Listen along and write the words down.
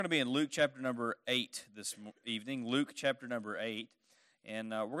We're going to be in Luke chapter number 8 this evening, Luke chapter number 8,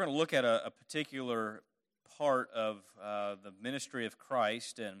 and we're going to look at a particular part of the ministry of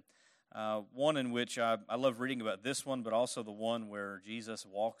Christ, and one in which I love reading about this one, but also the one where Jesus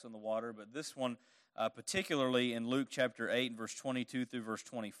walks on the water, but this one particularly in Luke chapter 8, verse 22 through verse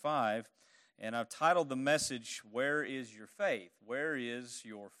 25, and I've titled the message, Where is Your Faith? Where is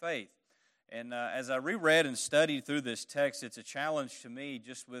your faith? And as I reread and studied through this text, it's a challenge to me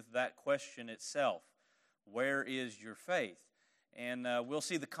just with that question itself. Where is your faith? And we'll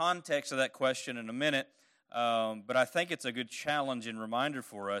see the context of that question in a minute, but I think it's a good challenge and reminder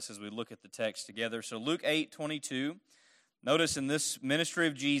for us as we look at the text together. So Luke 8:22, notice in this ministry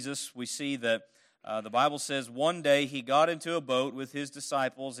of Jesus, we see that the Bible says, one day he got into a boat with his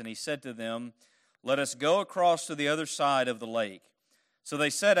disciples, and he said to them, "Let us go across to the other side of the lake." So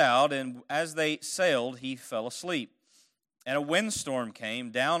they set out, and as they sailed, he fell asleep. And a windstorm came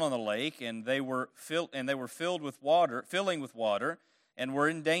down on the lake, and they were filling with water, and were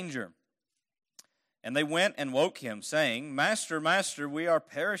in danger. And they went and woke him, saying, "Master, Master, we are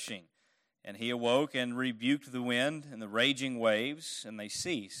perishing." And he awoke and rebuked the wind and the raging waves, and they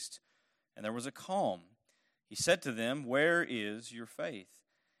ceased. And there was a calm. He said to them, "Where is your faith?"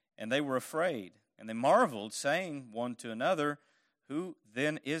 And they were afraid, and they marveled, saying one to another, "Who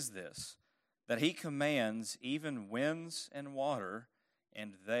then is this, that he commands even winds and water,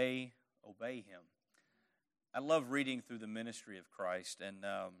 and they obey him?" I love reading through the ministry of Christ, and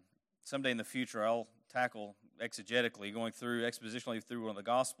someday in the future I'll tackle exegetically, going through, expositionally through one of the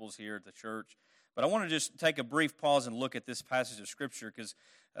Gospels here at the church. But I want to just take a brief pause and look at this passage of Scripture, because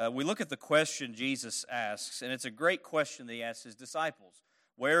we look at the question Jesus asks, and it's a great question that he asks his disciples.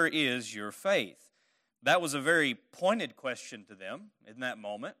 Where is your faith? That was a very pointed question to them in that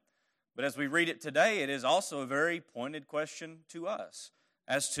moment. But as we read it today, it is also a very pointed question to us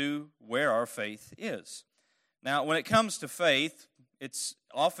as to where our faith is. Now, when it comes to faith, it's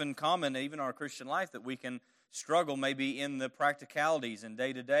often common, even in our Christian life, that we can struggle maybe in the practicalities and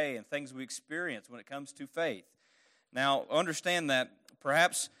day-to-day and things we experience when it comes to faith. Now, understand that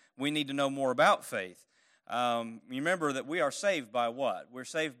perhaps we need to know more about faith. Remember that we are saved by what? We're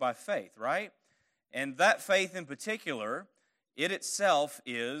saved by faith, right? And that faith in particular, it itself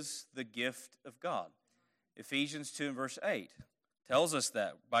is the gift of God. Ephesians 2 and verse 8 tells us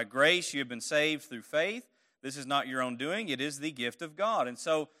that. By grace you have been saved through faith. This is not your own doing. It is the gift of God. And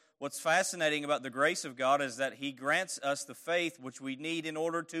so what's fascinating about the grace of God is that he grants us the faith which we need in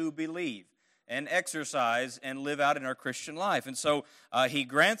order to believe and exercise and live out in our Christian life. And so he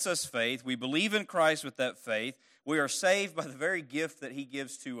grants us faith. We believe in Christ with that faith. We are saved by the very gift that he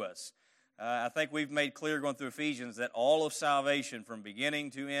gives to us. I think we've made clear going through Ephesians that all of salvation from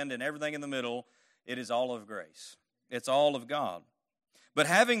beginning to end and everything in the middle, it is all of grace. It's all of God. But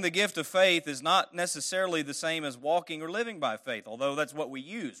having the gift of faith is not necessarily the same as walking or living by faith, although that's what we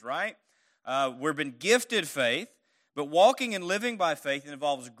use, right? We've been gifted faith, but walking and living by faith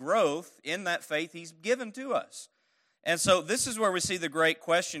involves growth in that faith he's given to us. And so this is where we see the great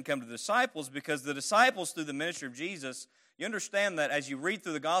question come to the disciples, because the disciples, through the ministry of Jesus, you understand that as you read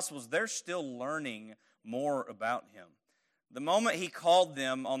through the Gospels, they're still learning more about him. The moment he called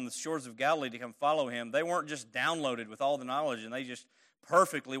them on the shores of Galilee to come follow him, they weren't just downloaded with all the knowledge and they just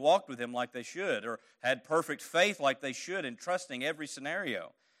perfectly walked with him like they should, or had perfect faith like they should in trusting every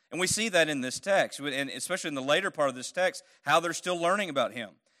scenario. And we see that in this text, and especially in the later part of this text, how they're still learning about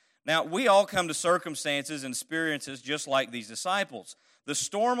him. Now, we all come to circumstances and experiences just like these disciples. The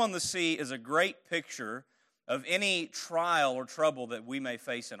storm on the sea is a great picture of any trial or trouble that we may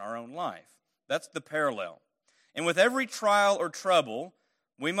face in our own life. That's the parallel. And with every trial or trouble,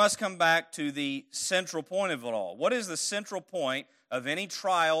 we must come back to the central point of it all. What is the central point of any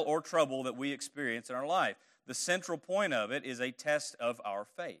trial or trouble that we experience in our life? The central point of it is a test of our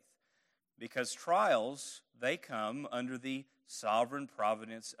faith. Because trials, they come under the sovereign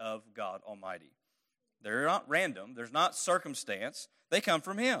providence of God Almighty. They're not random. There's not circumstance. They come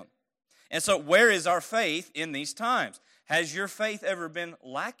from him. And so where is our faith in these times? Has your faith ever been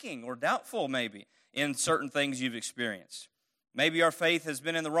lacking or doubtful maybe in certain things you've experienced? Maybe our faith has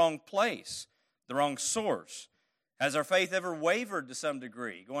been in the wrong place, the wrong source. Has our faith ever wavered to some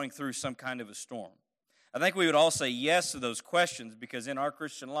degree, going through some kind of a storm? I think we would all say yes to those questions, because in our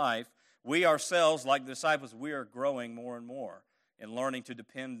Christian life, we ourselves, like the disciples, we are growing more and more in learning to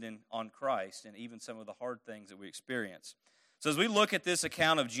depend on Christ and even some of the hard things that we experience. So as we look at this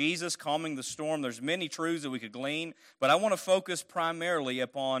account of Jesus calming the storm, there's many truths that we could glean, but I want to focus primarily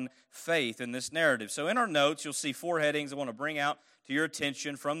upon faith in this narrative. So in our notes, you'll see 4 headings I want to bring out to your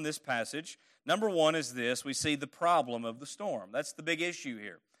attention from this passage. Number 1 is this: we see the problem of the storm. That's the big issue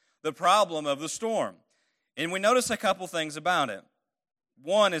here. the problem of the storm. And we notice a couple things about it.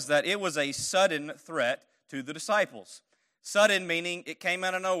 One is that it was a sudden threat to the disciples. Sudden meaning it came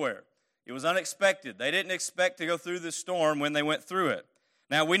out of nowhere. It was unexpected. They didn't expect to go through this storm when they went through it.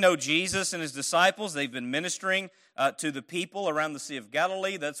 Now, we know Jesus and his disciples, they've been ministering to the people around the Sea of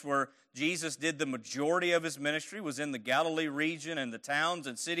Galilee. That's where Jesus did the majority of his ministry, was in the Galilee region and the towns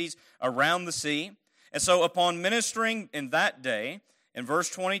and cities around the sea. And so upon ministering in that day, in verse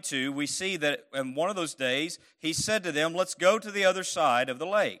 22, we see that in one of those days, he said to them, let's go to the other side of the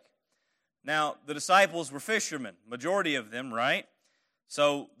lake. Now, the disciples were fishermen, majority of them, right?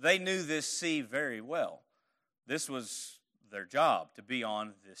 So they knew this sea very well. This was their job, to be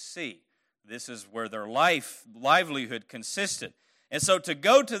on this sea. This is where their livelihood consisted. And so to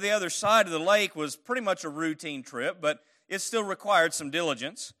go to the other side of the lake was pretty much a routine trip, but it still required some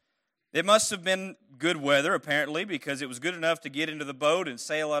diligence. It must have been good weather, apparently, because it was good enough to get into the boat and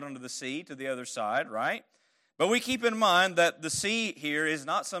sail out onto the sea to the other side, right? But we keep in mind that the sea here is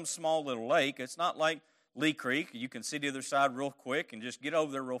not some small little lake. It's not like Lee Creek. You can see the other side real quick and just get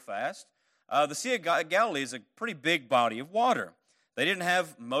over there real fast. The Sea of Galilee is a pretty big body of water. They didn't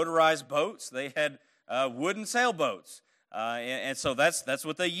have motorized boats. They had wooden sailboats. And so that's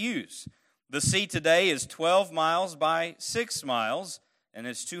what they use. The sea today is 12 miles by 6 miles, and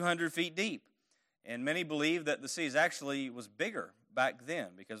it's 200 feet deep. And many believe that the sea was bigger back then,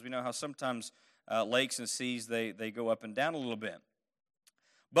 because we know how sometimes lakes and seas, they go up and down a little bit.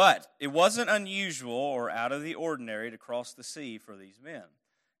 But it wasn't unusual or out of the ordinary to cross the sea for these men.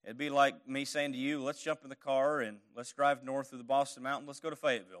 It'd be like me saying to you, let's jump in the car and let's drive north through the Boston Mountain. Let's go to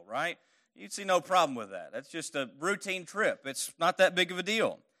Fayetteville, right? You'd see no problem with that. That's just a routine trip. It's not that big of a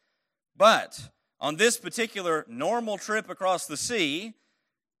deal. But on this particular normal trip across the sea,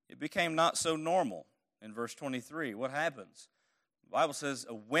 it became not so normal. In verse 23, what happens? The Bible says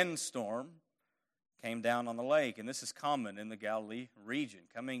a windstorm came down on the lake, and this is common in the Galilee region,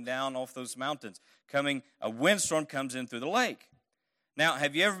 coming down off those mountains. A windstorm comes in through the lake. Now,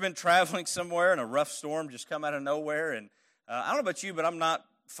 have you ever been traveling somewhere and a rough storm just come out of nowhere? And I don't know about you, but I'm not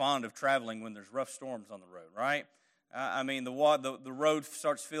fond of traveling when there's rough storms on the road, right? The road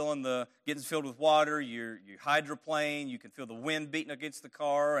starts getting filled with water. You hydroplane. You can feel the wind beating against the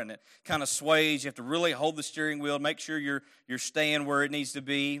car, and it kind of sways. You have to really hold the steering wheel, make sure you're staying where it needs to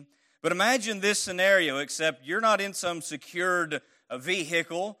be. But imagine this scenario, except you're not in some secured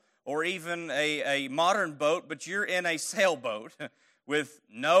vehicle or even a modern boat, but you're in a sailboat with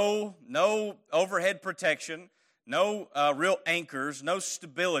no overhead protection, no real anchors, no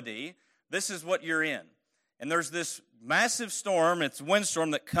stability. This is what you're in. And there's this massive storm, it's a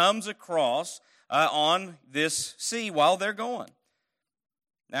windstorm that comes across on this sea while they're going.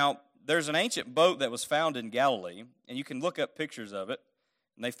 Now, there's an ancient boat that was found in Galilee, and you can look up pictures of it.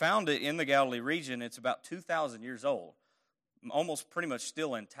 And they found it in the Galilee region. It's about 2,000 years old, almost pretty much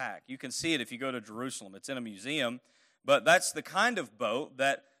still intact. You can see it if you go to Jerusalem. It's in a museum. But that's the kind of boat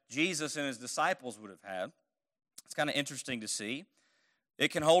that Jesus and his disciples would have had. It's kind of interesting to see.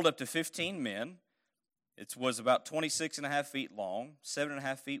 It can hold up to 15 men. It was about 26.5 feet long,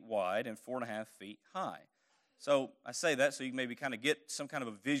 7.5 feet wide, and 4.5 feet high. So I say that so you can maybe kind of get some kind of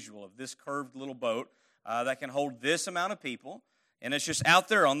a visual of this curved little boat that can hold this amount of people, and it's just out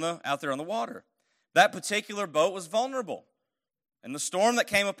there on the water. That particular boat was vulnerable. And the storm that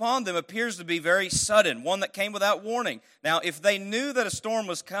came upon them appears to be very sudden, one that came without warning. Now, if they knew that a storm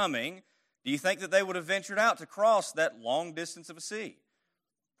was coming, do you think that they would have ventured out to cross that long distance of a sea?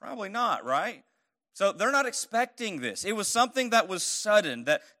 Probably not, right? So they're not expecting this. It was something that was sudden,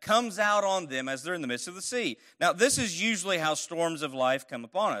 that comes out on them as they're in the midst of the sea. Now, this is usually how storms of life come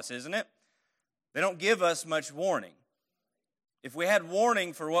upon us, isn't it? They don't give us much warning. If we had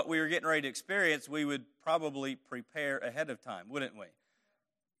warning for what we were getting ready to experience, we would probably prepare ahead of time, wouldn't we?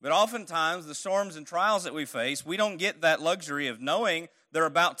 But oftentimes, the storms and trials that we face, we don't get that luxury of knowing they're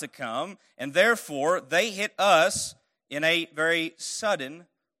about to come, and therefore, they hit us in a very sudden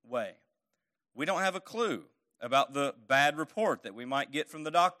way. We don't have a clue about the bad report that we might get from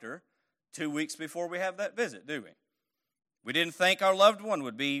the doctor 2 weeks before we have that visit, do we? We didn't think our loved one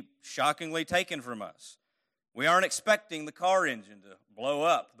would be shockingly taken from us. We aren't expecting the car engine to blow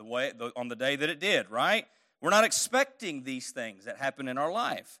up on the day that it did, right? We're not expecting these things that happen in our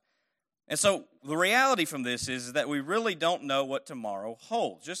life. And so the reality from this is that we really don't know what tomorrow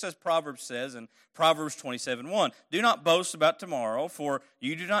holds. Just as Proverbs says in Proverbs 27:1, do not boast about tomorrow, for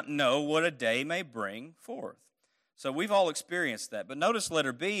you do not know what a day may bring forth. So we've all experienced that. But notice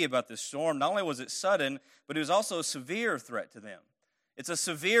letter B about this storm. Not only was it sudden, but it was also a severe threat to them. It's a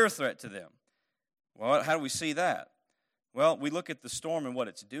severe threat to them. Well, how do we see that? Well, we look at the storm and what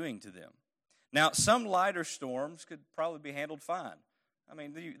it's doing to them. Now, some lighter storms could probably be handled fine. I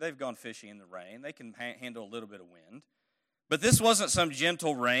mean, they've gone fishing in the rain. They can handle a little bit of wind. But this wasn't some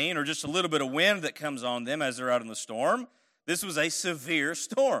gentle rain or just a little bit of wind that comes on them as they're out in the storm. This was a severe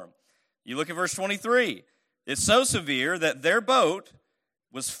storm. You look at verse 23. It's so severe that their boat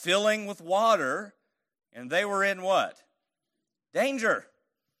was filling with water, and they were in what? Danger.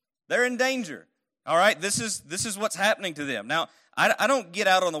 They're in danger. All right, this is what's happening to them. Now, I don't get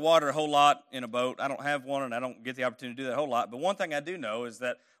out on the water a whole lot in a boat. I don't have one, and I don't get the opportunity to do that a whole lot. But one thing I do know is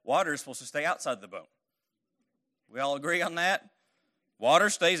that water is supposed to stay outside the boat. We all agree on that? Water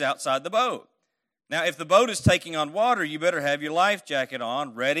stays outside the boat. Now, if the boat is taking on water, you better have your life jacket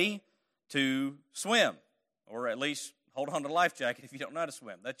on, ready to swim, or at least hold on to the life jacket if you don't know how to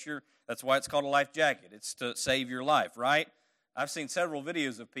swim. That's why it's called a life jacket. It's to save your life, right? I've seen several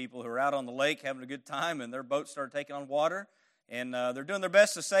videos of people who are out on the lake having a good time, and their boat started taking on water, and they're doing their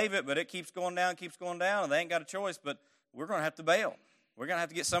best to save it, but it keeps going down, and they ain't got a choice, but we're going to have to bail. We're going to have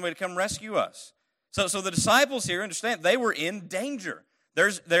to get somebody to come rescue us. So the disciples here, understand, they were in danger.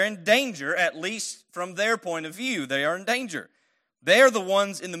 They're in danger, at least from their point of view. They are in danger. They are the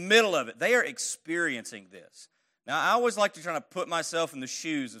ones in the middle of it. They are experiencing this. Now, I always like to try to put myself in the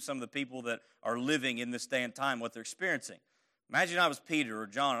shoes of some of the people that are living in this day and time, what they're experiencing. Imagine I was Peter or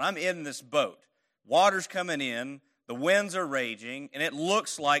John, and I'm in this boat. Water's coming in, the winds are raging, and it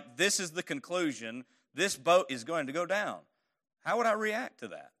looks like this is the conclusion. This boat is going to go down. How would I react to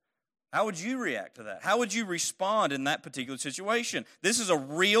that? How would you react to that? How would you respond in that particular situation? This is a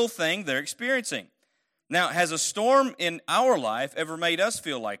real thing they're experiencing. Now, has a storm in our life ever made us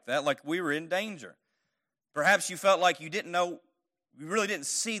feel like that, like we were in danger? Perhaps you felt like you really didn't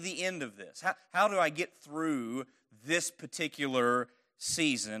see the end of this. How do I get through this particular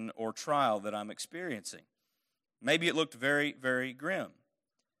season or trial that I'm experiencing? Maybe it looked very, very grim.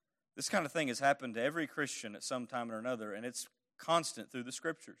 This kind of thing has happened to every Christian at some time or another, and it's constant through the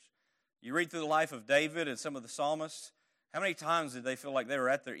Scriptures. You read through the life of David and some of the psalmists, how many times did they feel like they were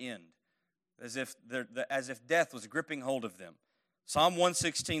at their end? As if death was gripping hold of them. Psalm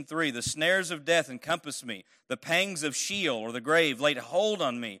 116:3, the snares of death encompassed me. The pangs of Sheol, or the grave, laid hold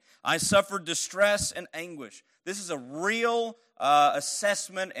on me. I suffered distress and anguish. This is a real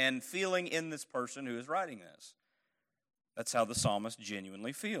assessment and feeling in this person who is writing this. That's how the psalmist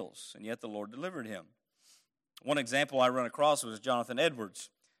genuinely feels, and yet the Lord delivered him. One example I run across was Jonathan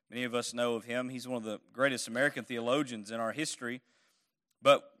Edwards. Many of us know of him. He's one of the greatest American theologians in our history,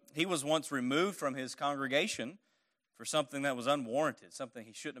 but he was once removed from his congregation for something that was unwarranted, something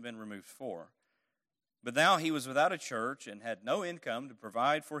he shouldn't have been removed for. But now he was without a church and had no income to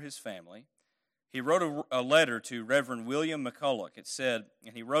provide for his family. He wrote a letter to Reverend William McCulloch. It said,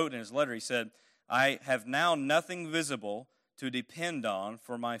 and he wrote in his letter, he said, I have now nothing visible to depend on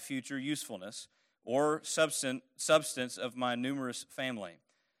for my future usefulness or substance of my numerous family.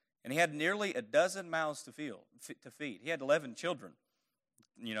 And he had nearly a dozen mouths to feed. He had 11 children,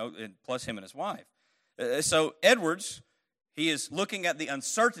 plus him and his wife. So Edwards, he is looking at the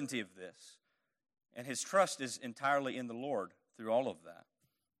uncertainty of this, and his trust is entirely in the Lord through all of that.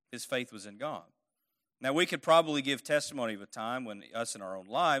 His faith was in God. Now, we could probably give testimony of a time when us in our own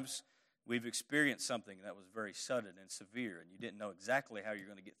lives, we've experienced something that was very sudden and severe, and you didn't know exactly how you're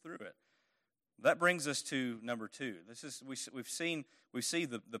going to get through it. That brings us to number 2. We see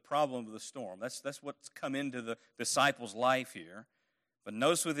the problem of the storm. That's what's come into the disciples' life here. But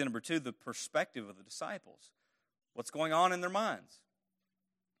notice within number 2, the perspective of the disciples. What's going on in their minds?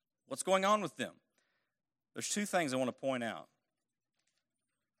 What's going on with them? There's 2 things I want to point out.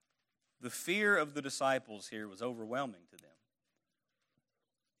 The fear of the disciples here was overwhelming to them.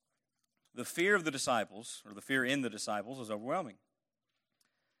 The fear of the disciples, or the fear in the disciples, was overwhelming.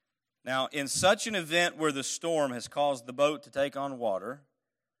 Now, in such an event where the storm has caused the boat to take on water,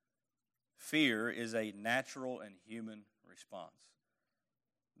 fear is a natural and human response.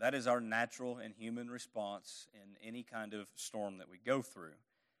 That is our natural and human response in any kind of storm that we go through.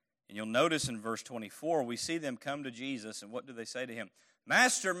 And you'll notice in verse 24, we see them come to Jesus, and what do they say to him?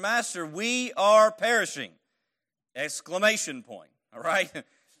 Master, Master, we are perishing! Exclamation point, all right?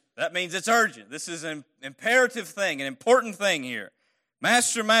 That means it's urgent. This is an imperative thing, an important thing here.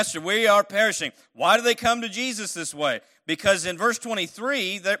 Master, Master, we are perishing. Why do they come to Jesus this way? Because in verse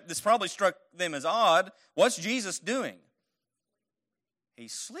 23, this probably struck them as odd. What's Jesus doing?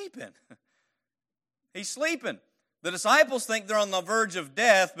 He's sleeping. He's sleeping. The disciples think they're on the verge of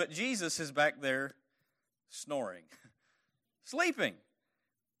death, but Jesus is back there snoring, sleeping.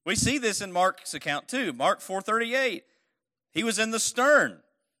 We see this in Mark's account too. Mark 4:38. He was in the stern,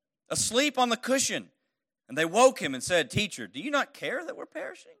 asleep on the cushion. And they woke him and said, "Teacher, do you not care that we're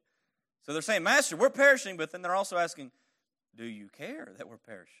perishing?" So they're saying, "Master, we're perishing," but then they're also asking, "Do you care that we're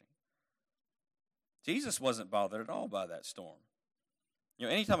perishing?" Jesus wasn't bothered at all by that storm.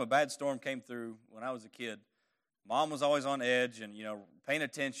 Anytime a bad storm came through when I was a kid, Mom was always on edge and, paying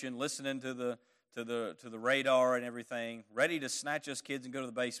attention, listening to the radar and everything, ready to snatch us kids and go to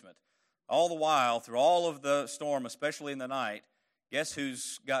the basement. All the while, through all of the storm, especially in the night, guess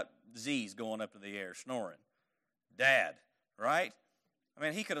who's got Z's going up in the air, snoring? Dad, right? I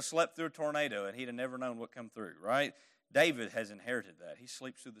mean, he could have slept through a tornado and he'd have never known what come through, right? David has inherited that. He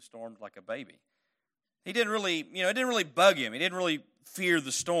sleeps through the storm like a baby. He didn't really, it didn't really bug him. He didn't really fear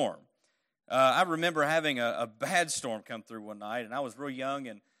the storm. I remember having a bad storm come through one night, and I was real young,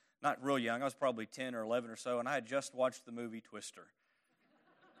 and not real young, I was probably 10 or 11 or so, and I had just watched the movie Twister.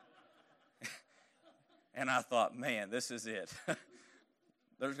 And I thought, man, this is it.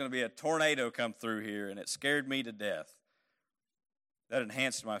 There's going to be a tornado come through here, and it scared me to death. That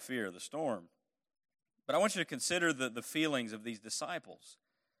enhanced my fear of the storm. But I want you to consider the feelings of these disciples.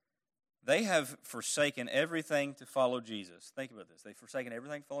 They have forsaken everything to follow Jesus. Think about this. They've forsaken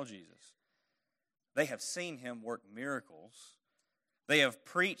everything to follow Jesus. They have seen him work miracles. They have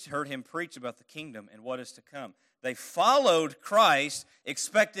heard him preach about the kingdom and what is to come. They followed Christ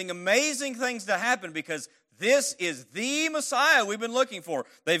expecting amazing things to happen because this is the Messiah we've been looking for.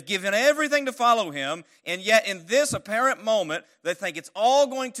 They've given everything to follow him, and yet in this apparent moment, they think it's all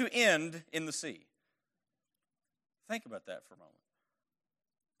going to end in the sea. Think about that for a moment.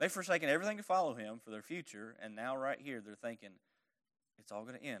 They've forsaken everything to follow him for their future, and now right here they're thinking it's all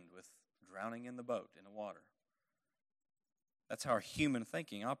going to end with drowning in the boat, in the water. That's how our human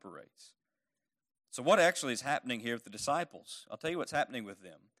thinking operates. So what actually is happening here with the disciples? I'll tell you what's happening with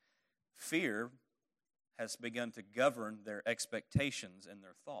them. Fear has begun to govern their expectations and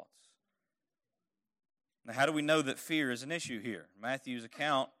their thoughts. Now, how do we know that fear is an issue here? Matthew's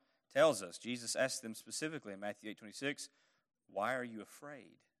account tells us. Jesus asked them specifically in Matthew 8:26, "Why are you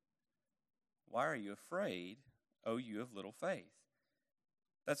afraid? Why are you afraid, O you of little faith?"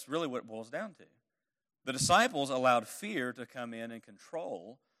 That's really what it boils down to. The disciples allowed fear to come in and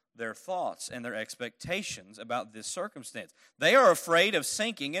control their thoughts and their expectations about this circumstance. They are afraid of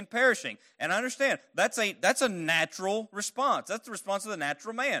sinking and perishing. And I understand, that's a natural response. That's the response of the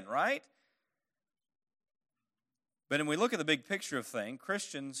natural man, right? But when we look at the big picture of things,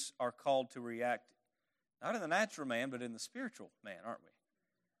 Christians are called to react not in the natural man, but in the spiritual man, aren't we?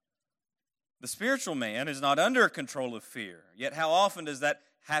 The spiritual man is not under control of fear. Yet how often does that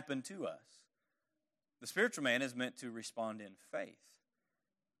happen to us? The spiritual man is meant to respond in faith.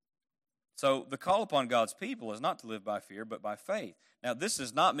 So the call upon God's people is not to live by fear, but by faith. Now, this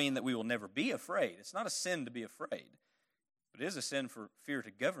does not mean that we will never be afraid. It's not a sin to be afraid. But it is a sin for fear to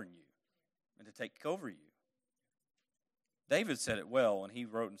govern you and to take over you. David said it well when he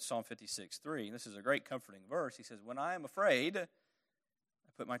wrote in Psalm 56:3, and this is a great comforting verse. He says, "When I am afraid, I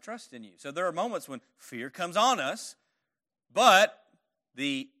put my trust in you." So there are moments when fear comes on us, but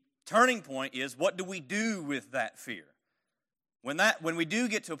the turning point is, what do we do with that fear? When we do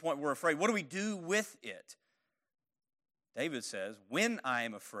get to a point where we're afraid, what do we do with it? David says, "When I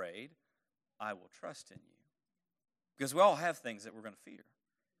am afraid, I will trust in you." Because we all have things that we're going to fear.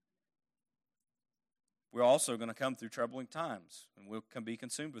 We're also going to come through troubling times, and we'll be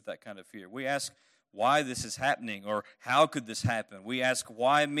consumed with that kind of fear. We ask why this is happening, or how could this happen? We ask,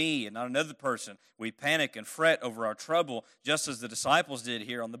 why me and not another person? We panic and fret over our trouble, just as the disciples did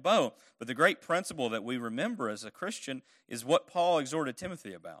here on the boat. But the great principle that we remember as a Christian is what Paul exhorted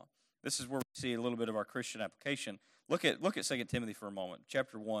Timothy about. This is where we see a little bit of our Christian application. Look at 2 Timothy for a moment,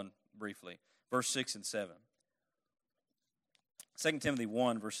 chapter 1, briefly, verse 6 and 7. 2 Timothy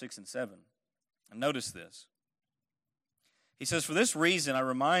 1, verse 6 and 7. And notice this. He says, "For this reason I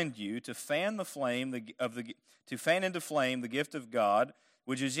remind you to fan into flame the gift of God,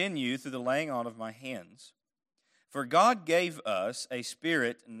 which is in you through the laying on of my hands. For God gave us a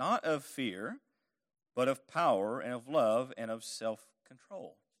spirit not of fear, but of power and of love and of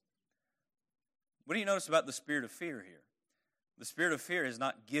self-control." What do you notice about the spirit of fear here? The spirit of fear is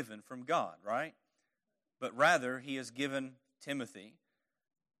not given from God, right? But rather, he has given Timothy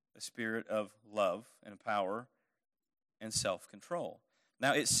the spirit of love and power and self-control.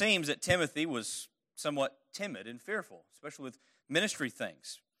 Now, it seems that Timothy was somewhat timid and fearful, especially with ministry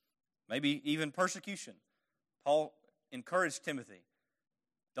things, maybe even persecution. Paul encouraged Timothy,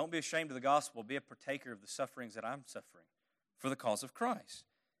 don't be ashamed of the gospel, be a partaker of the sufferings that I'm suffering for the cause of Christ.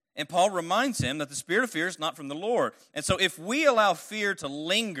 And Paul reminds him that the spirit of fear is not from the Lord. And so if we allow fear to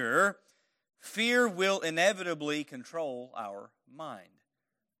linger, fear will inevitably control our mind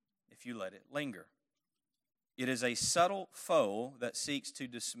if you let it linger. It is a subtle foe that seeks to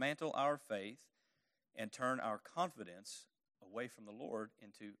dismantle our faith and turn our confidence away from the Lord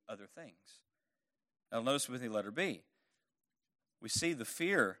into other things. Now notice with me letter B. We see the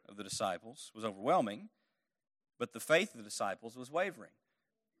fear of the disciples was overwhelming, but the faith of the disciples was wavering.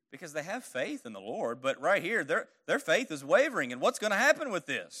 Because they have faith in the Lord, but right here, their faith is wavering. And what's going to happen with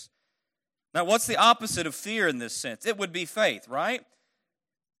this? Now, what's the opposite of fear in this sense? It would be faith, right?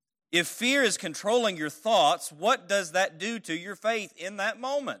 If fear is controlling your thoughts, what does that do to your faith in that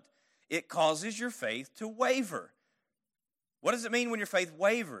moment? It causes your faith to waver. What does it mean when your faith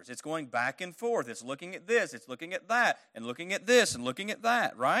wavers? It's going back and forth. It's looking at this, it's looking at that, and looking at this, and looking at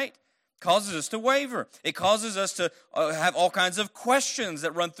that, right? Causes us to waver. It causes us to have all kinds of questions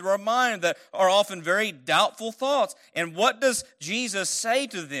that run through our mind that are often very doubtful thoughts. And what does Jesus say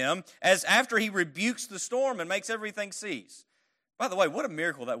to them as after he rebukes the storm and makes everything cease? By the way, what a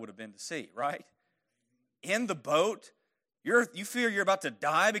miracle that would have been to see, right? In the boat, you fear you're about to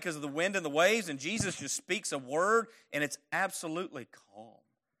die because of the wind and the waves, and Jesus just speaks a word, and it's absolutely calm.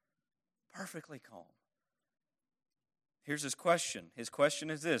 Perfectly calm. Here's his question. His question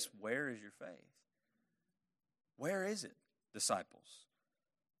is this: where is your faith? Where is it, disciples?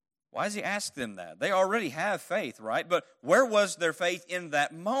 Why does he ask them that? They already have faith, right? But where was their faith in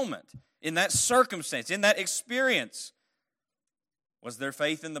that moment, in that circumstance, in that experience? Was their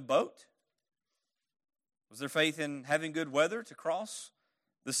faith in the boat? Was their faith in having good weather to cross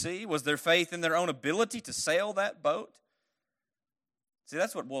the sea? Was their faith in their own ability to sail that boat? See,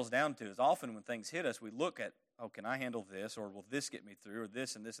 that's what it boils down to, is often when things hit us, we look at, oh, can I handle this, or will this get me through, or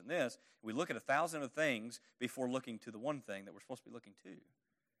this and this and this. We look at 1,000 of things before looking to the one thing that we're supposed to be looking to.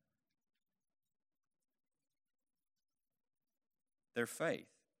 Their faith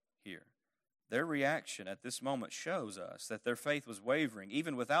here, their reaction at this moment shows us that their faith was wavering,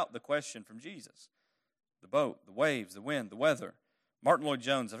 even without the question from Jesus. The boat, the waves, the wind, the weather. Martin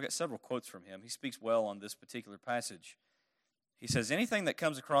Lloyd-Jones, I've got several quotes from him. He speaks well on this particular passage. He says, anything that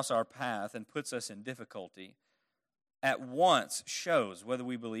comes across our path and puts us in difficulty at once shows whether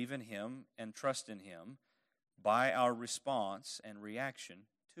we believe in him and trust in him by our response and reaction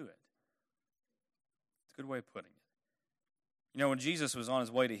to it. It's a good way of putting it. You know, when Jesus was on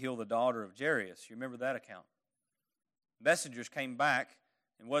his way to heal the daughter of Jairus, you remember that account? Messengers came back,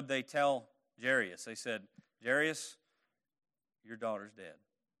 and what did they tell Jairus? They said, Jairus, your daughter's dead.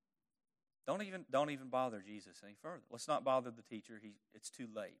 Don't even bother Jesus any further. Let's not bother the teacher. It's too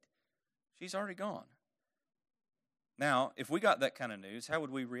late. She's already gone. Now, if we got that kind of news, how would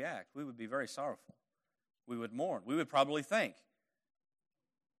we react? We would be very sorrowful. We would mourn. We would probably think,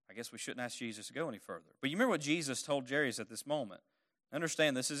 I guess we shouldn't ask Jesus to go any further. But you remember what Jesus told Jairus at this moment.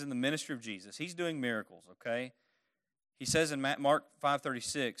 Understand, this is in the ministry of Jesus. He's doing miracles, okay? He says in Mark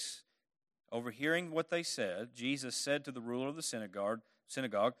 5:36, overhearing what they said, Jesus said to the ruler of the synagogue,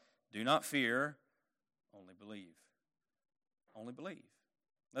 do not fear, only believe. Only believe.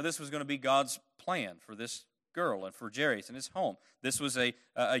 Now, this was going to be God's plan for this girl and for Jairus and his home. This was a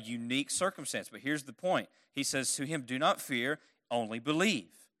unique circumstance, but here's the point. He says to him, do not fear, only believe.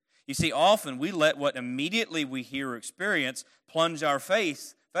 You see, often we let what immediately we hear or experience plunge our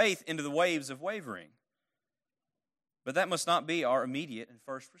faith into the waves of wavering. But that must not be our immediate and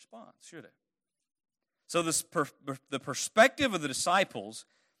first response, should it? So the perspective of the disciples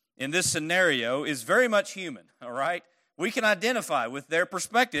in this scenario is very much human, all right? We can identify with their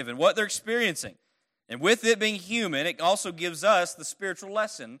perspective and what they're experiencing. And with it being human, it also gives us the spiritual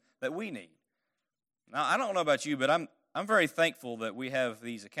lesson that we need. Now, I don't know about you, but I'm very thankful that we have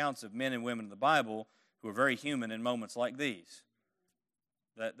these accounts of men and women in the Bible who are very human in moments like these,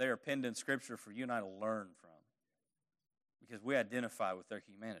 that they are penned in Scripture for you and I to learn from, because we identify with their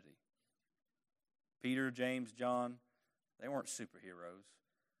humanity. Peter, James, John, they weren't superheroes.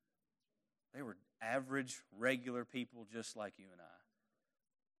 They were average, regular people just like you and I,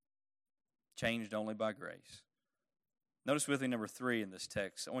 changed only by grace. Notice with me number 3 in this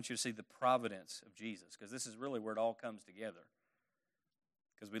text. I want you to see the providence of Jesus, because this is really where it all comes together.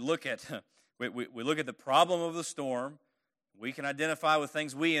 Because we look at the problem of the storm. We can identify with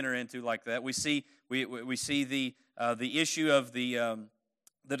things we enter into like that. We see the issue of the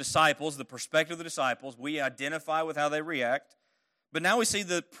disciples, the perspective of the disciples. We identify with how they react. But now we see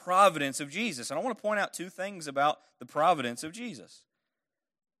the providence of Jesus. And I want to point out 2 things about the providence of Jesus.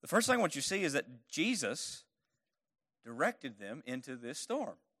 The first thing I want you to see is that Jesus directed them into this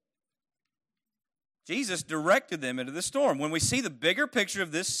storm. Jesus directed them into the storm. When we see the bigger picture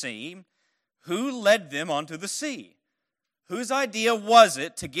of this scene, who led them onto the sea? Whose idea was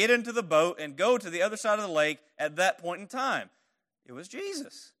it to get into the boat and go to the other side of the lake at that point in time? It was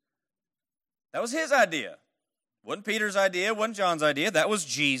Jesus. That was his idea. Wasn't Peter's idea, wasn't John's idea. That was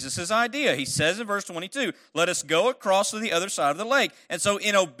Jesus' idea. He says in verse 22, let us go across to the other side of the lake. And so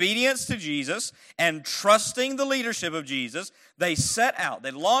in obedience to Jesus and trusting the leadership of Jesus, they set out. They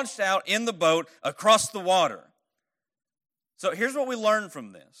launched out in the boat across the water. So here's what we learn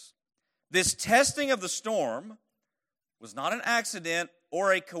from this. This testing of the storm was not an accident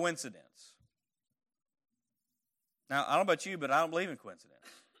or a coincidence. Now, I don't know about you, but I don't believe in coincidence.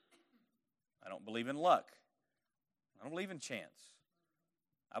 I don't believe in luck. I don't believe in chance.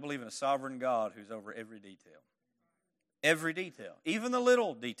 I believe in a sovereign God who's over every detail. Every detail, even the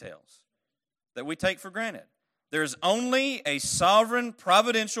little details that we take for granted. There is only a sovereign,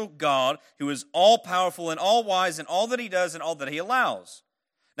 providential God who is all-powerful and all-wise in all that He does and all that He allows.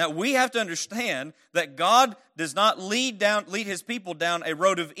 Now, we have to understand that God does not lead His people down a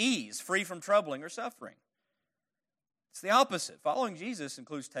road of ease, free from troubling or suffering. It's the opposite. Following Jesus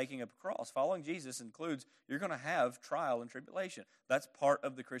includes taking up a cross. Following Jesus includes you're going to have trial and tribulation. That's part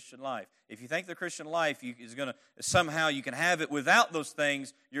of the Christian life. If you think the Christian life is going to somehow you can have it without those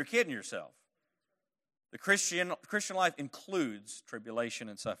things, you're kidding yourself. The Christian life includes tribulation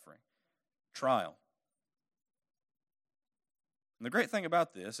and suffering, trial. And the great thing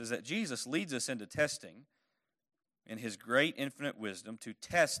about this is that Jesus leads us into testing in His great infinite wisdom to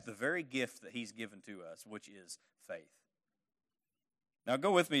test the very gift that He's given to us, which is faith. Now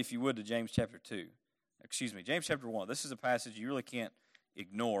go with me, if you would, to James chapter 1. This is a passage you really can't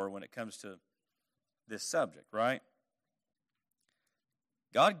ignore when it comes to this subject, right?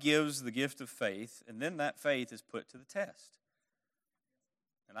 God gives the gift of faith, and then that faith is put to the test.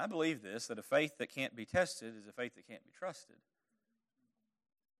 And I believe this, that a faith that can't be tested is a faith that can't be trusted.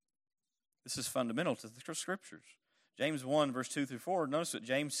 This is fundamental to the Scriptures. James 1, verse 2 through 4, notice what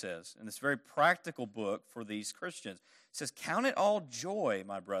James says in this very practical book for these Christians. It says, count it all joy,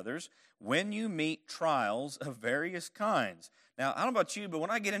 my brothers, when you meet trials of various kinds. Now, I don't know about you, but when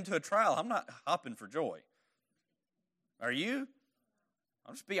I get into a trial, I'm not hopping for joy. Are you?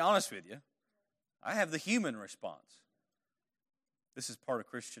 I'll just be honest with you. I have the human response. This is part of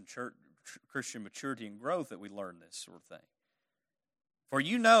Christian maturity and growth that we learn this sort of thing. For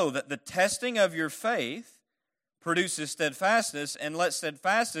you know that the testing of your faith produces steadfastness, and let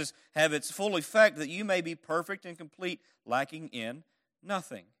steadfastness have its full effect, that you may be perfect and complete, lacking in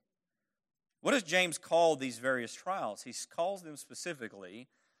nothing. What does James call these various trials? He calls them specifically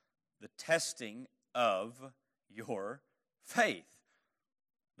the testing of your faith.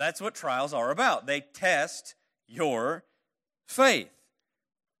 That's what trials are about. They test your faith.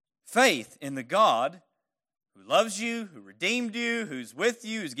 Faith in the God who loves you, who redeemed you, who's with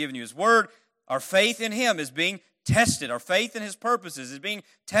you, who's given you His Word. Our faith in Him is being tested. Our faith in His purposes is being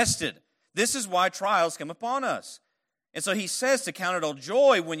tested. This is why trials come upon us. And so he says to count it all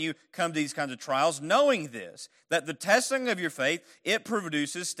joy when you come to these kinds of trials, knowing this, that the testing of your faith, it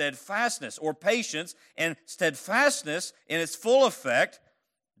produces steadfastness or patience, and steadfastness in its full effect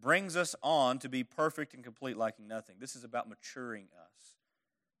brings us on to be perfect and complete, lacking nothing. This is about maturing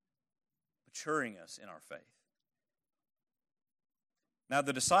us in our faith. Now,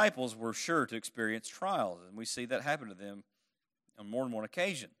 the disciples were sure to experience trials, and we see that happen to them on more than one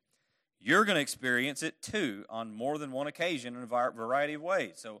occasion. You're going to experience it too on more than one occasion in a variety of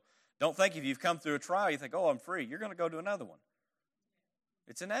ways. So don't think if you've come through a trial, you think, oh, I'm free. You're going to go to another one.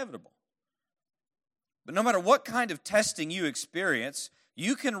 It's inevitable. But no matter what kind of testing you experience,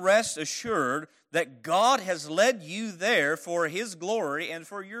 you can rest assured that God has led you there for His glory and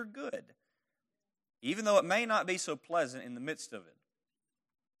for your good, even though it may not be so pleasant in the midst of it.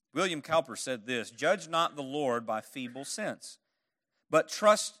 William Cowper said this, judge not the Lord by feeble sense, but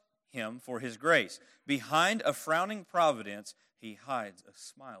trust Him for His grace. Behind a frowning providence, He hides a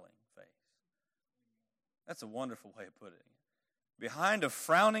smiling face. That's a wonderful way of putting it. Behind a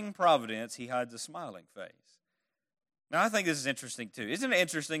frowning providence, He hides a smiling face. Now, I think this is interesting too. Isn't it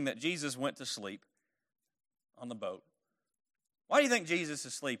interesting that Jesus went to sleep on the boat? Why do you think Jesus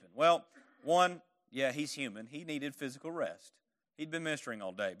is sleeping? Well, one, yeah, He's human. He needed physical rest. He'd been ministering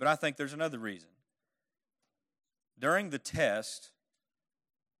all day. But I think there's another reason. During the test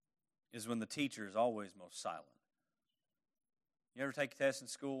is when the teacher is always most silent. You ever take a test in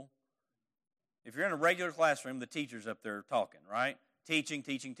school? If you're in a regular classroom, the teacher's up there talking, right? Teaching.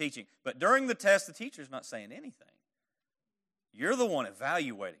 But during the test, the teacher's not saying anything. You're the one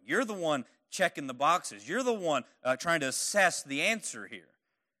evaluating. You're the one checking the boxes. You're the one trying to assess the answer here.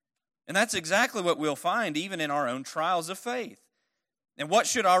 And that's exactly what we'll find even in our own trials of faith. And what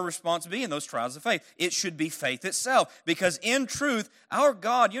should our response be in those trials of faith? It should be faith itself. Because in truth, our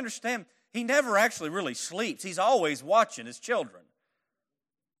God, you understand, He never actually really sleeps. He's always watching His children.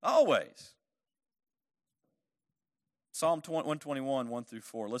 Always. Psalm 121, 1 through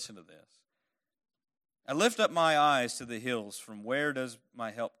 4. Listen to this. I lift up my eyes to the hills. From where does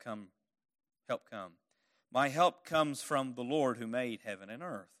my help come? My help comes from the Lord who made heaven and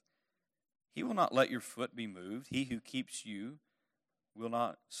earth. He will not let your foot be moved. He who keeps you will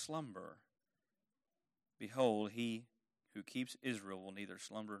not slumber. Behold, he who keeps Israel will neither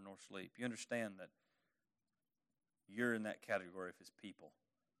slumber nor sleep. You understand that you're in that category of his people.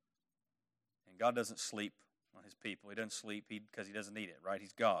 And God doesn't sleep on his people. He doesn't sleep because he doesn't need it, right?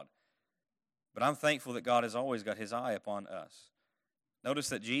 He's God. But I'm thankful that God has always got his eye upon us. Notice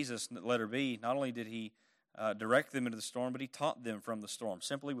that Jesus, letter B, not only did he direct them into the storm, but he taught them from the storm,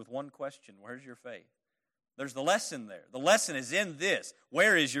 simply with one question: where's your faith? There's the lesson there. The lesson is in this.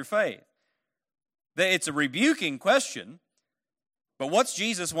 Where is your faith? It's a rebuking question, but what's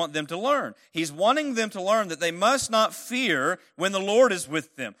Jesus want them to learn? He's wanting them to learn that they must not fear when the Lord is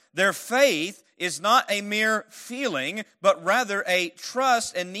with them. Their faith is not a mere feeling, but rather a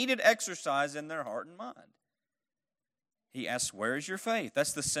trust and needed exercise in their heart and mind. He asks, where is your faith?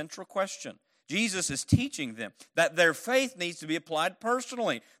 That's the central question. Jesus is teaching them that their faith needs to be applied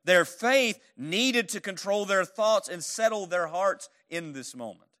personally. Their faith needed to control their thoughts and settle their hearts in this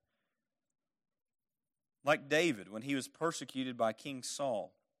moment. Like David, when he was persecuted by King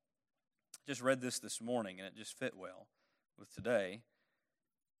Saul. Just read this morning, and it just fit well with today.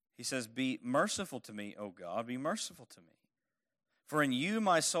 He says, be merciful to me, O God, be merciful to me. For in you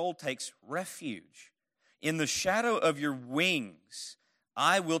my soul takes refuge. In the shadow of your wings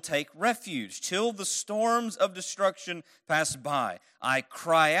I will take refuge till the storms of destruction pass by. I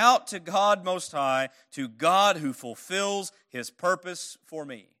cry out to God Most High, to God who fulfills his purpose for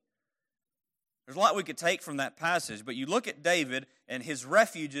me. There's a lot we could take from that passage, but you look at David and his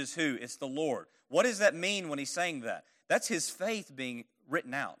refuge is who? It's the Lord. What does that mean when he's saying that? That's his faith being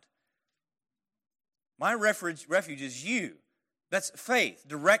written out. My refuge is you. That's faith,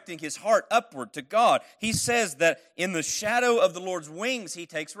 directing his heart upward to God. He says that in the shadow of the Lord's wings, he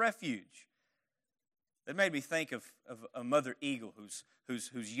takes refuge. That made me think of a mother eagle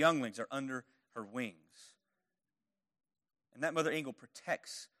whose younglings are under her wings. And that mother eagle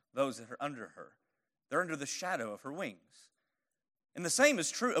protects those that are under her. They're under the shadow of her wings. And the same is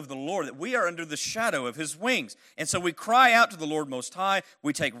true of the Lord, that we are under the shadow of his wings. And so we cry out to the Lord Most High.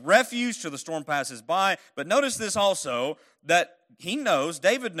 We take refuge till the storm passes by. But notice this also, that he knows,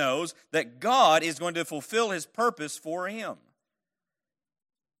 David knows, that God is going to fulfill his purpose for him.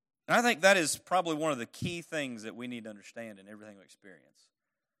 And I think that is probably one of the key things that we need to understand in everything we experience,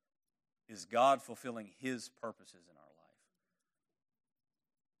 is God fulfilling his purposes in our life.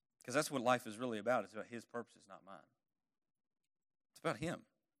 Because that's what life is really about. It's about his purposes, not mine. It's about him.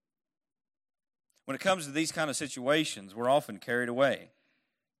 When it comes to these kind of situations, we're often carried away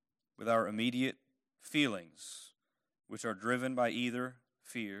with our immediate feelings, which are driven by either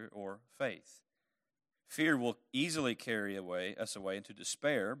fear or faith. Fear will easily carry us away into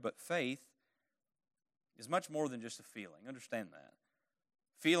despair, but faith is much more than just a feeling. Understand that.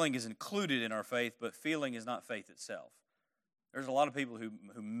 Feeling is included in our faith, but feeling is not faith itself. There's a lot of people who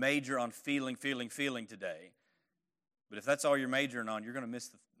major on feeling today. But if that's all you're majoring on, you're going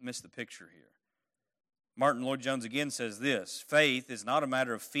to miss the picture here. Martin Lloyd-Jones again says this: faith is not a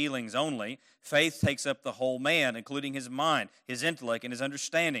matter of feelings only. Faith takes up the whole man, including his mind, his intellect, and his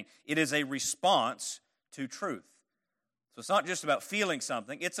understanding. It is a response to truth. So it's not just about feeling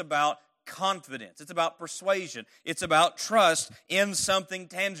something. It's about confidence. It's about persuasion. It's about trust in something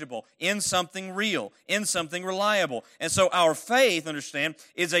tangible, in something real, in something reliable. And so our faith, understand,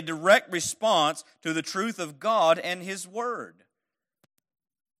 is a direct response to the truth of God and his word.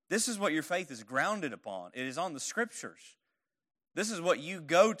 This is what your faith is grounded upon. It is on the Scriptures. This is what you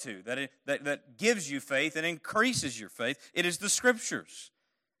go to that gives you faith and increases your faith. It is the Scriptures.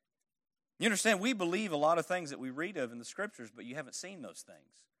 You understand, we believe a lot of things that we read of in the Scriptures, but you haven't seen those things.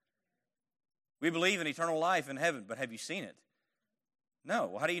 We believe in eternal life in heaven, but have you seen it? No.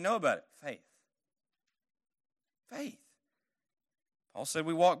 Well, how do you know about it? Faith. Faith. Paul said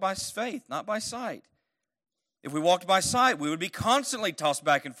we walk by faith, not by sight. If we walked by sight, we would be constantly tossed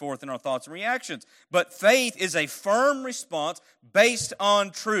back and forth in our thoughts and reactions. But faith is a firm response based on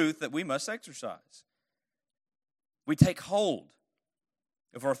truth that we must exercise. We take hold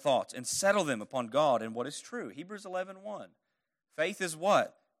of our thoughts and settle them upon God and what is true. Hebrews 11:1. Faith is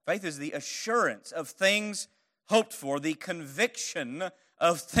what? Faith is the assurance of things hoped for, the conviction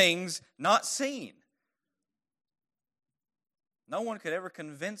of things not seen. No one could ever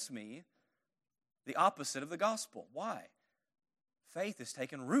convince me the opposite of the gospel. Why? Faith has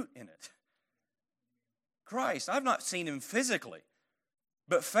taken root in it. Christ, I've not seen him physically,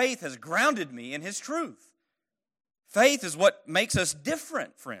 but faith has grounded me in his truth. Faith is what makes us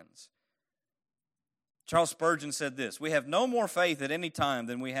different, friends. Charles Spurgeon said this, "We have no more faith at any time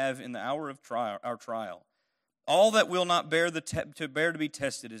than we have in the hour of our trial. All that will not bear to be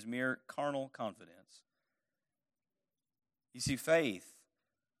tested is mere carnal confidence." You see, faith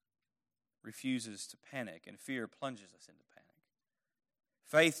refuses to panic, and fear plunges us into panic.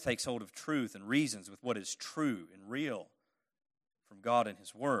 Faith takes hold of truth and reasons with what is true and real from God and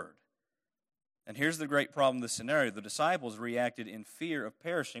His Word. And here's the great problem in this scenario. The disciples reacted in fear of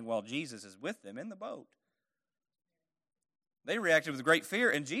perishing while Jesus is with them in the boat. They reacted with great fear,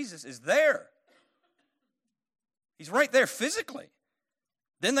 and Jesus is there. He's right there physically.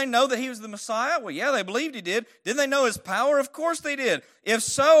 Didn't they know that He was the Messiah? Well, yeah, they believed He did. Didn't they know His power? Of course they did. If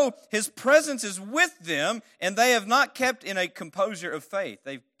so, His presence is with them, and they have not kept in a composure of faith.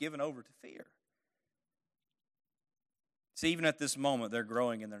 They've given over to fear. See, even at this moment, they're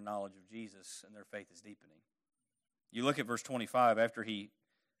growing in their knowledge of Jesus, and their faith is deepening. You look at verse 25, after He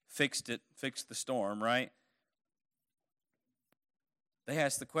fixed the storm, right? They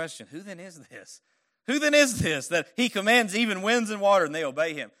ask the question, who then is this? Who then is this that He commands even winds and water and they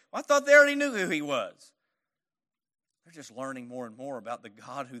obey Him? Well, I thought they already knew who He was. They're just learning more and more about the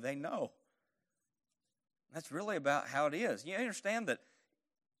God who they know. That's really about how it is. You understand that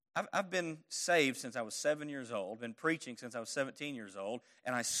I've been saved since I was 7 years old, been preaching since I was 17 years old,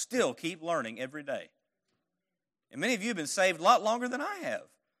 and I still keep learning every day. And many of you have been saved a lot longer than I have,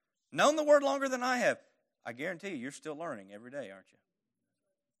 known the Word longer than I have. I guarantee you, you're still learning every day, aren't you?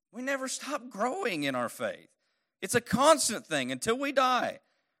 We never stop growing in our faith. It's a constant thing until we die.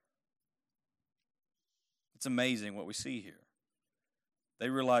 It's amazing what we see here. They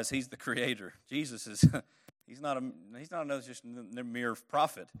realize He's the Creator. Jesus is, He's not another just a mere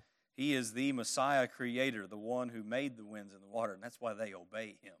prophet. He is the Messiah Creator, the one who made the winds and the water, and that's why they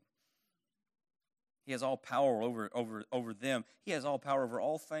obey Him. He has all power over them. He has all power over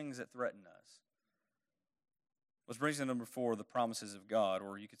all things that threaten us. Which brings to number 4, the promises of God,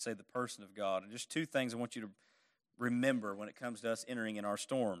 or you could say the person of God. And just 2 things I want you to remember when it comes to us entering in our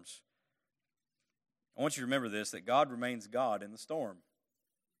storms. I want you to remember this, that God remains God in the storm.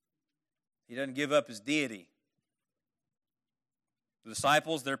 He doesn't give up His deity. The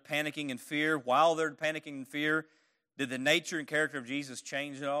disciples, they're panicking in fear. While they're panicking in fear, did the nature and character of Jesus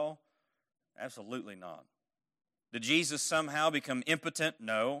change at all? Absolutely not. Did Jesus somehow become impotent?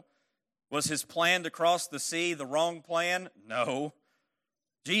 No. Was His plan to cross the sea the wrong plan? No.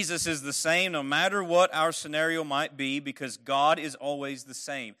 Jesus is the same no matter what our scenario might be, because God is always the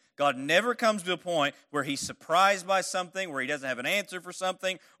same. God never comes to a point where He's surprised by something, where He doesn't have an answer for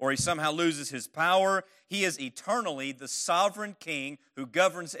something, or He somehow loses His power. He is eternally the sovereign King who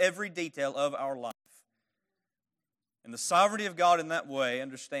governs every detail of our life. And the sovereignty of God in that way,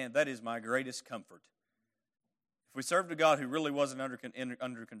 understand, that is my greatest comfort. If we served a God who really wasn't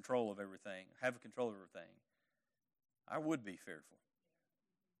under control of everything, have control of everything, I would be fearful.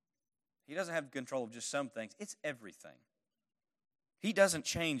 He doesn't have control of just some things. It's everything. He doesn't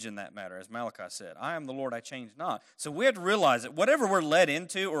change in that matter, as Malachi said. I am the Lord, I change not. So we have to realize that whatever we're led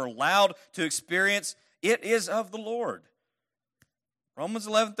into or allowed to experience, it is of the Lord. Romans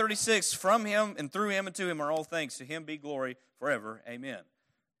 11:36, from Him and through Him and to Him are all things. To Him be glory forever. Amen.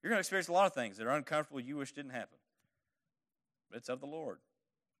 You're going to experience a lot of things that are uncomfortable you wish didn't happen. But it's of the Lord.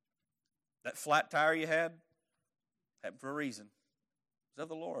 That flat tire you had, happened for a reason. It's of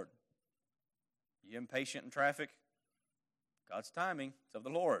the Lord. You impatient in traffic, God's timing, it's of the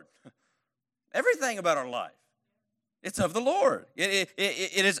Lord. Everything about our life, it's of the Lord. It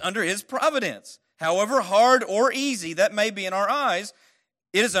is under His providence. However hard or easy that may be in our eyes,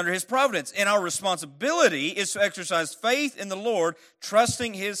 it is under His providence. And our responsibility is to exercise faith in the Lord,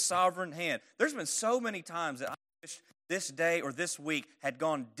 trusting His sovereign hand. There's been so many times that I wish this day or this week had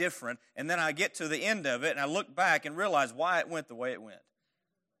gone different, and then I get to the end of it, and I look back and realize why it went the way it went.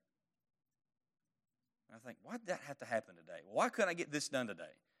 And I think, why did that have to happen today? Why couldn't I get this done today?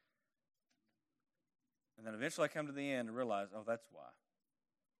 And then eventually I come to the end and realize, oh, that's why.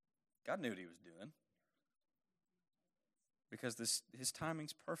 God knew what He was doing. Because His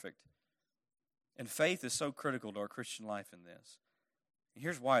timing's perfect. And faith is so critical to our Christian life in this. And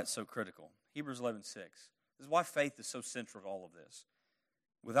here's why it's so critical. Hebrews 11:6. This is why faith is so central to all of this.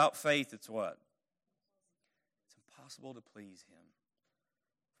 Without faith, it's what? It's impossible to please Him.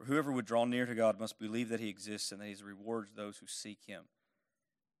 For whoever would draw near to God must believe that He exists and that He rewards those who seek Him.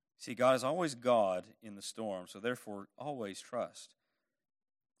 See, God is always God in the storm, so therefore always trust.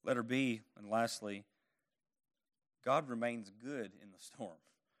 Letter B, and lastly, God remains good in the storm.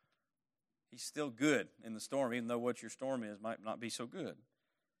 He's still good in the storm, even though what your storm is might not be so good.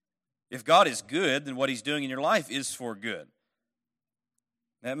 If God is good, then what He's doing in your life is for good.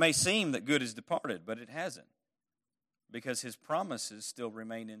 Now, it may seem that good has departed, but it hasn't, because His promises still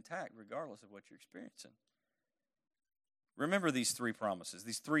remain intact regardless of what you're experiencing. Remember these three promises,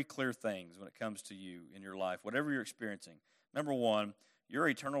 these three clear things when it comes to you in your life, whatever you're experiencing. Number one, your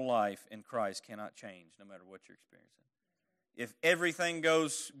eternal life in Christ cannot change no matter what you're experiencing. If everything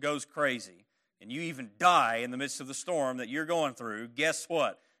goes crazy and you even die in the midst of the storm that you're going through, guess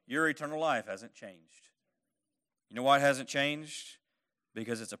what? Your eternal life hasn't changed. You know why it hasn't changed?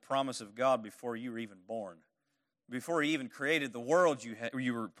 Because it's a promise of God before you were even born. Before He even created the world,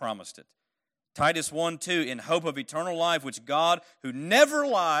 you were promised it. Titus 1:2, in hope of eternal life, which God, who never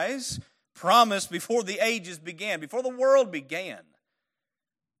lies, promised before the ages began, before the world began.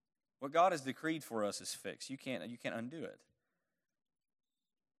 What God has decreed for us is fixed. You can't undo it.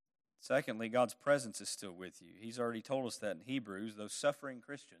 Secondly, God's presence is still with you. He's already told us that in Hebrews. Those suffering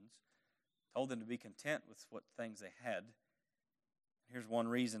Christians told them to be content with what things they had. Here's one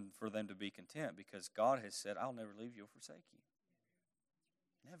reason for them to be content, because God has said, I'll never leave you or forsake you.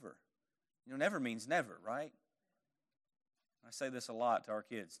 Never. You know, never means never, right? I say this a lot to our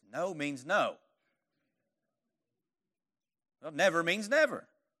kids. No means no. Well, never means never.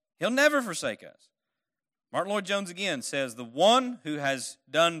 He'll never forsake us. Martin Lloyd-Jones again says, the one who has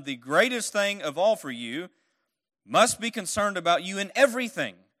done the greatest thing of all for you must be concerned about you in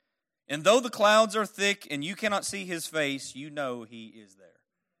everything. And though the clouds are thick and you cannot see His face, you know He is there.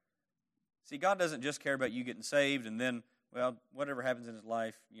 See, God doesn't just care about you getting saved and then, well, whatever happens in His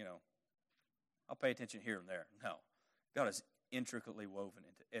life, I'll pay attention here and there. No. God is intricately woven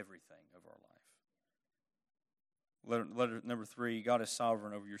into everything of our life. Letter number 3, God is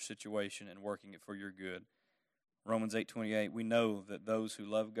sovereign over your situation and working it for your good. Romans 8:28, we know that those who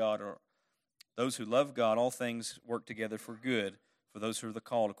love God, all things work together for good for those who are the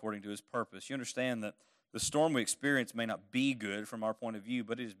called according to His purpose. You understand that the storm we experience may not be good from our point of view,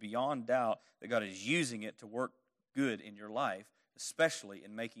 but it is beyond doubt that God is using it to work good in your life, especially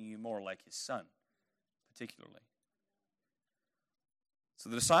in making you more like His Son, particularly. So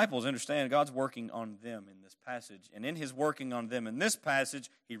the disciples understand God's working on them in this passage, and in His working on them in this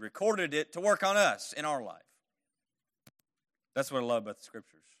passage, He recorded it to work on us in our life. That's what I love about the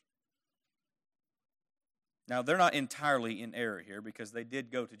Scriptures. Now, they're not entirely in error here, because they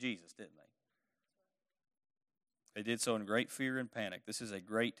did go to Jesus, didn't they? They did so in great fear and panic. This is a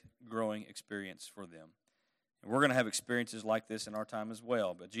great growing experience for them. And we're going to have experiences like this in our time as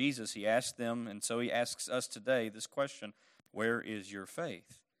well. But Jesus, He asked them, and so He asks us today this question, where is your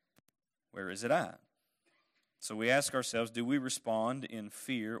faith? Where is it at? So we ask ourselves, do we respond in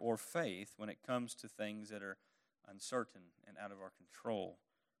fear or faith when it comes to things that are uncertain and out of our control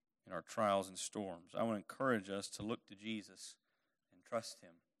in our trials and storms? I want to encourage us to look to Jesus and trust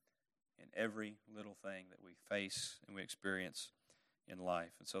Him in every little thing that we face and we experience in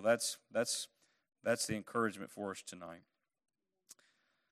life. And so that's the encouragement for us tonight.